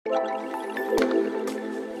Reminder,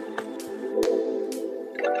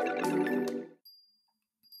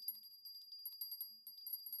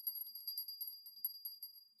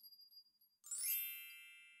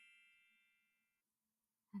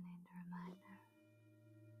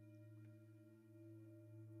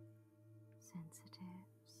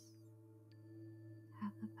 sensitives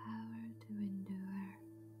have the power to endure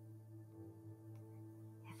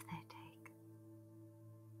if they take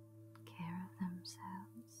care of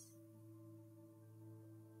themselves.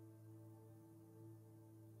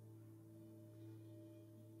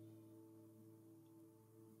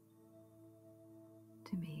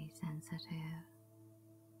 To be sensitive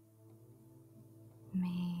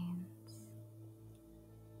means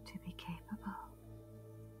to be capable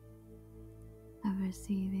of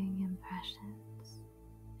receiving impressions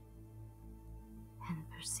and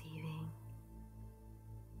perceiving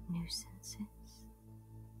nuisances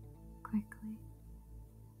quickly.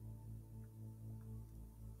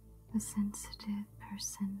 The sensitive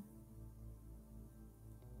person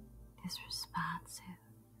is responsive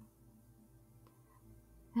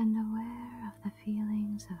and aware of the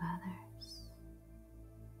feelings of others.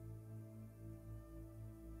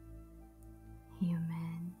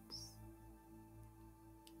 Humans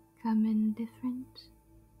come in different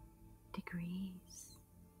degrees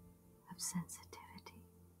of sensitivity,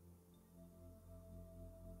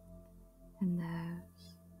 and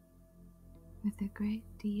those with a great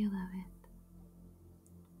deal of it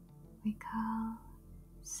we call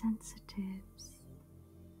sensitives.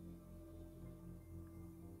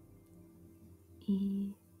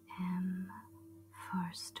 E.M.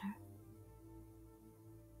 Forster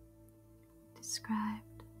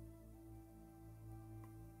described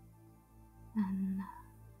an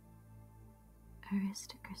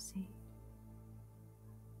aristocracy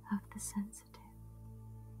of the sensitive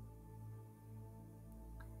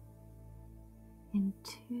in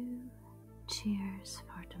 2 cheers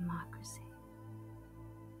for democracy.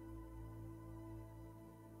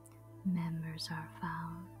 Members are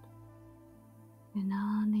found in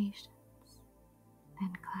all nations and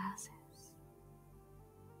classes,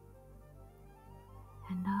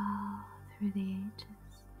 and all through the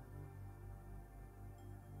ages.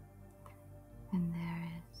 And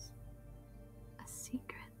there is a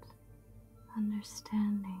secret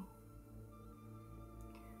understanding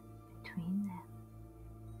between them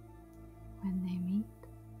when they meet.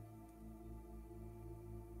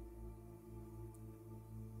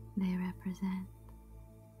 They represent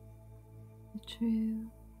the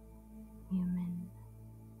true human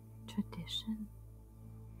tradition,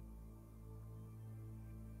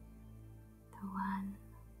 the one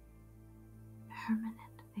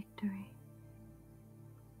permanent victory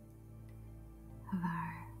of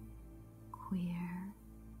our queer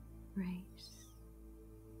race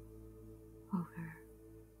over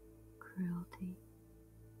cruelty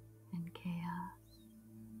and chaos.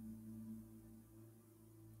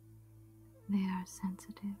 They are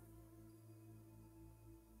sensitive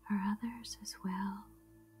for others as well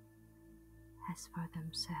as for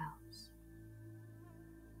themselves.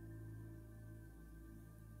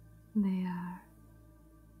 They are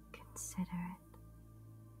considerate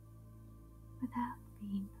without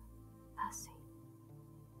being fussy.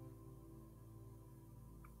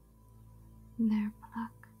 Their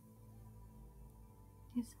pluck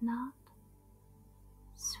is not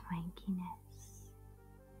swankiness,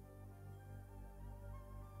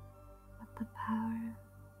 but the power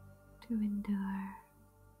to endure,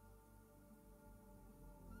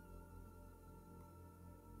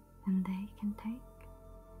 and they can take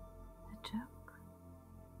a joke.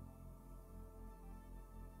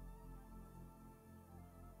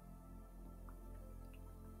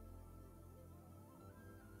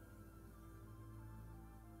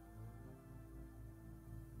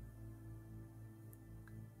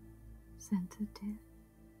 Sensitive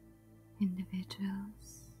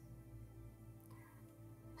individuals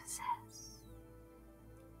possess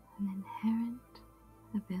an inherent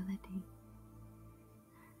ability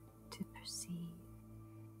to perceive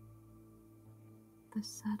the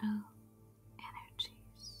subtle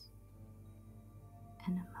energies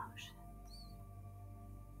and emotions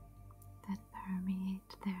that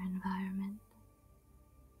permeate their environment.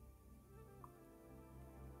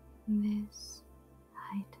 This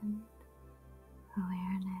heightened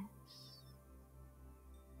awareness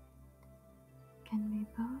can be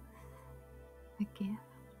both a gift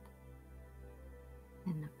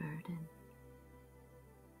and a burden,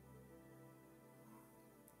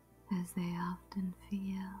 as they often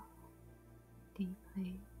feel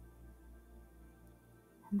deeply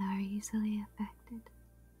and are easily affected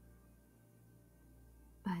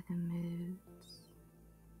by the moods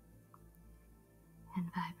and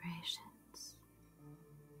vibrations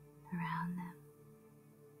around them.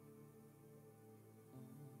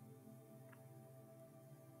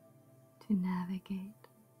 To navigate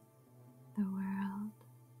the world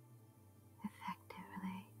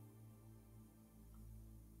effectively,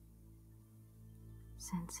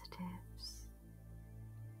 sensitives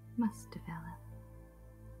must develop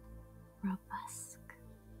robust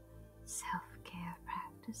self-care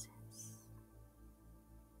practices,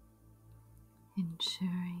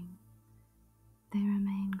 ensuring they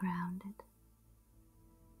remain grounded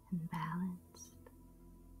and balanced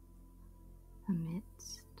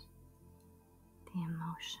amidst the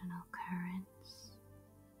emotional currents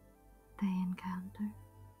they encounter.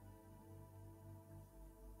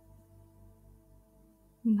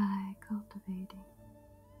 By cultivating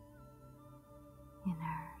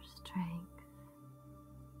inner strength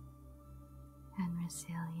and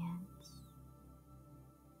resilience,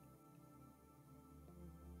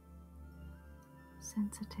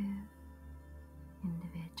 sensitive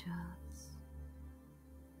individuals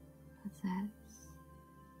possess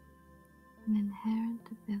an inherent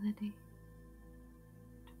ability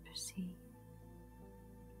to perceive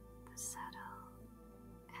the subtle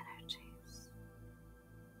energies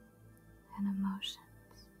and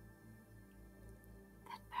emotions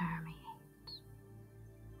that permeate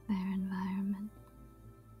their environment.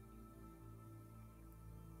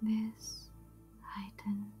 This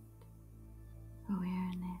heightened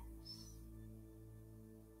awareness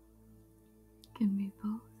can be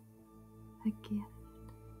both a gift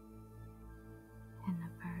and a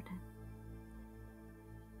burden,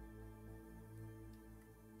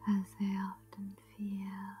 as they often feel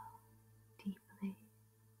deeply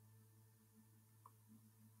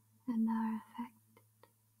and are affected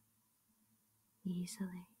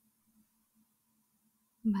easily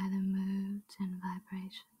by the moods and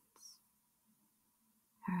vibrations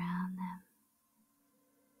around them.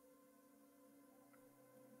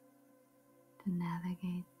 To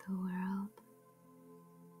navigate the world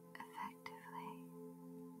effectively,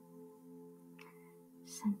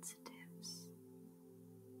 sensitives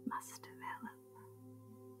must develop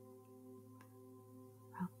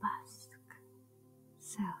robust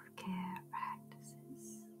self-care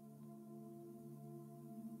practices,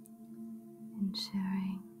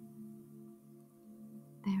 ensuring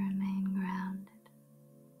they remain grounded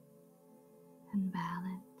and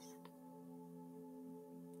balanced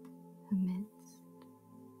amidst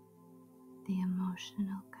the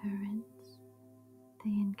emotional currents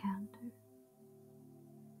they encounter.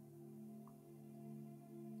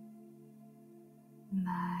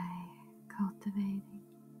 By cultivating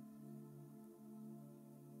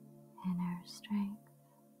inner strength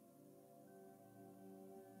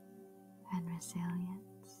and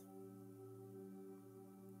resilience,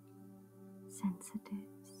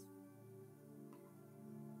 sensitives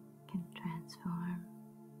can transform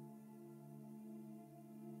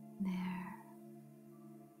their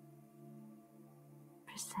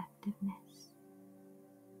perceptiveness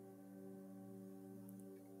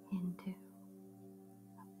into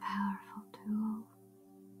a powerful tool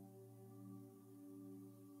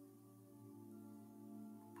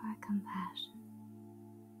for compassion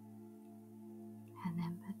and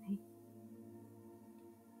empathy,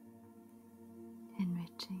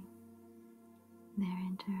 enriching their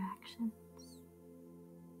interactions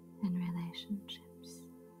and relationships.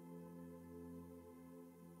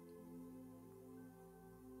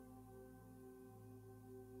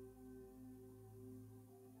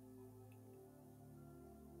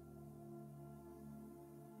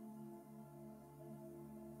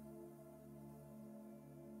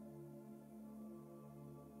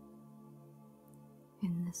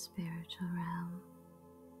 In the spiritual realm,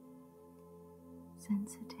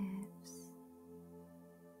 sensitives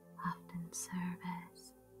often serve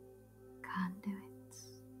as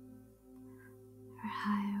conduits for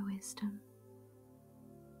higher wisdom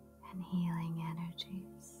and healing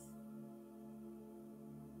energies.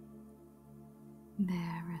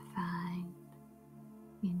 Their refined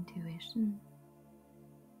intuition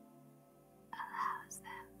allows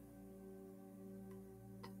them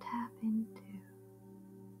to tap into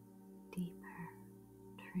deeper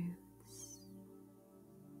truths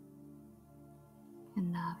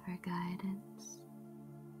and offer guidance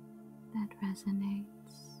that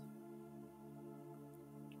resonates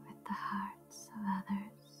with the hearts of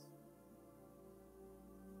others.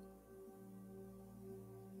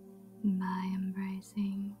 By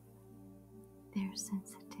embracing their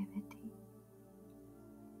sensitivity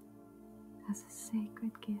as a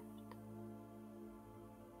sacred gift,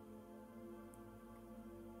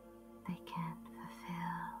 they can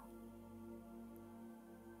fulfill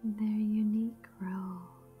their unique role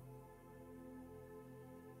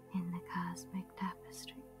in the cosmic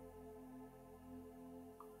tapestry,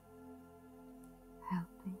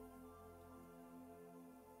 helping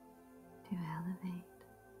to elevate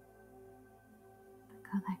the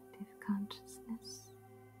collective consciousness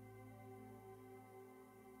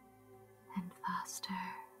and foster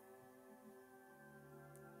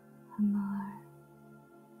a more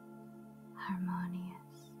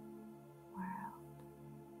harmonious world.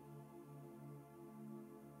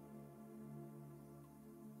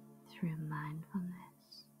 Through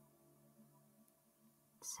mindfulness,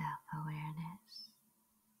 self-awareness,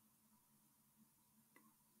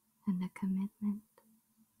 and a commitment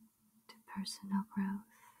to personal growth,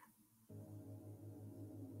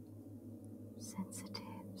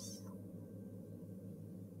 sensitives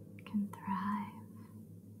can thrive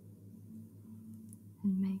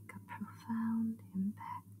and make a profound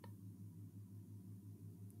impact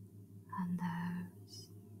on those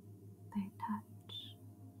they touch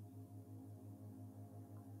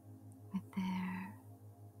with their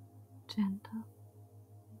gentle,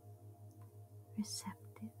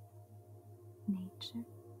 receptive nature.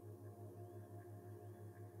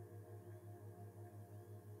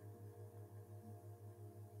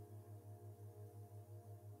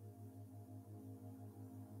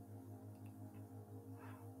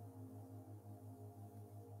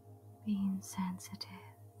 Being sensitive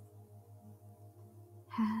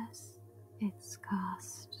has its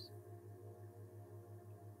cost.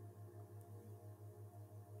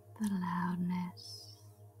 The loudness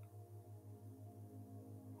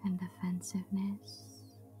and offensiveness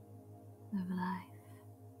of life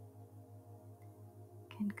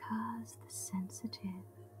can cause the sensitive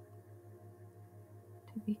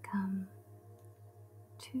to become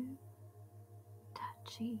too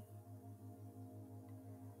touchy,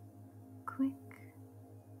 quick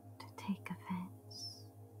to take offense,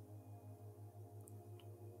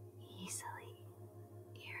 easily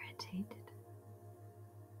irritated,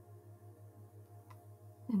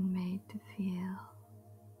 and made to feel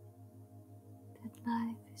that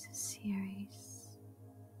life is a series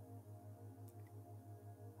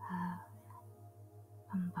of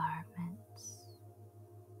bombardments.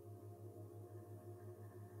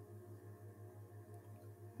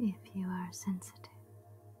 If you are sensitive,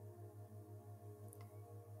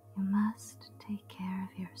 you must take care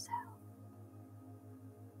of yourself.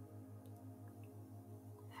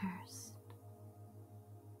 First,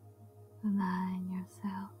 align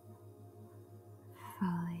yourself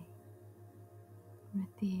fully with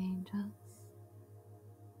the angels.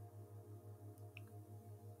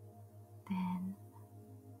 Then,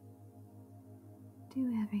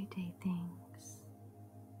 do everyday things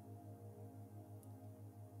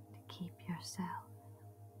to keep yourself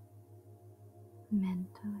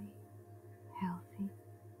mentally healthy.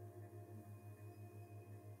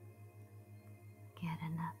 Get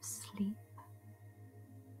enough sleep.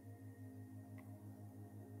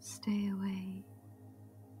 Stay away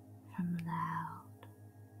from loud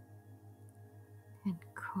and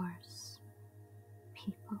coarse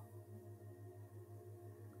people.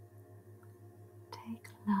 Take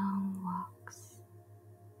long walks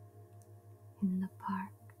in the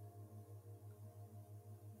park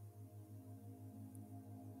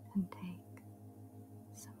and take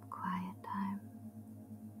some quiet time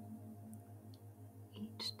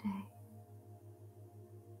each day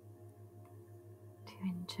to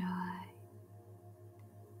enjoy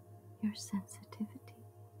your sensitivity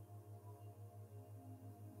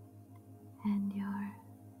and your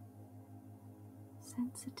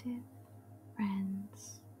sensitive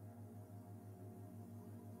friends.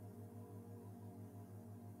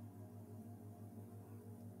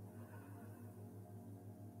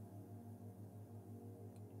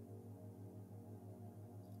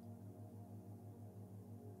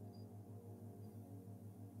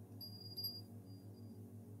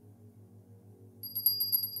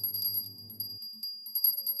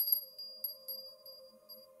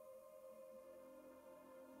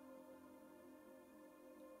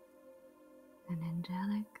 An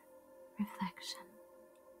angelic reflection.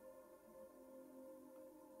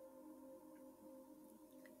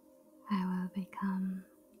 I will become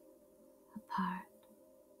a part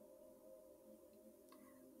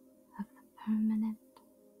of the permanent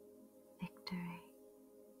victory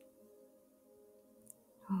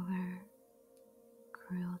over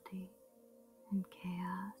cruelty and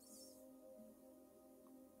chaos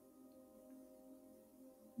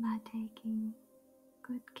by taking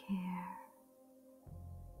good care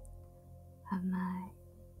of my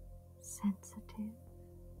sensitive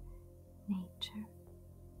nature.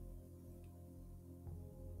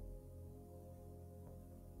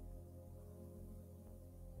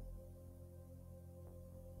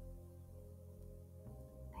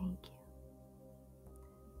 Thank you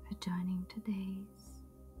for joining today's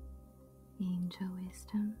Angel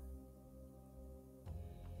Wisdom.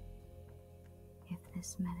 If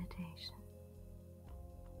this meditation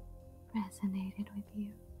resonated with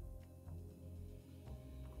you,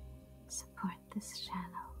 support this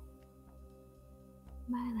channel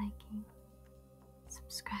by liking,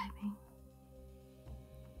 subscribing,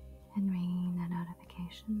 and ringing the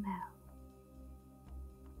notification bell.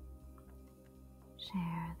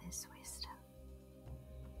 Share this wisdom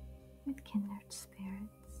with kindred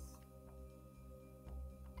spirits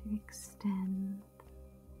to extend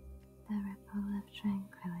the ripple of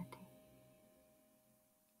tranquility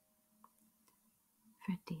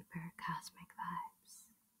for deeper cosmic vibes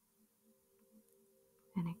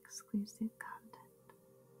and exclusive content.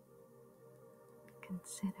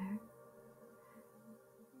 Consider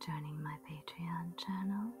joining my Patreon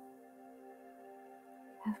channel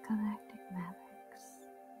of Galactic Mavericks.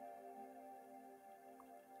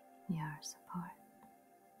 Your support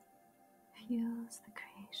fuels the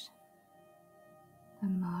creation of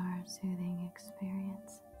more soothing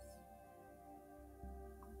experiences,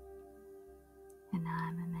 and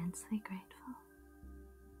I'm immensely grateful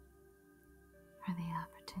for the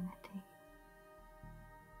opportunity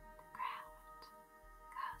to craft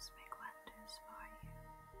cosmic wonders for you.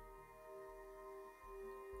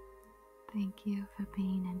 Thank you for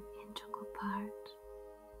being an integral part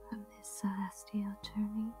of this celestial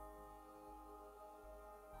journey.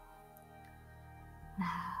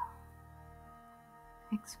 Now,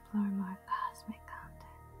 explore more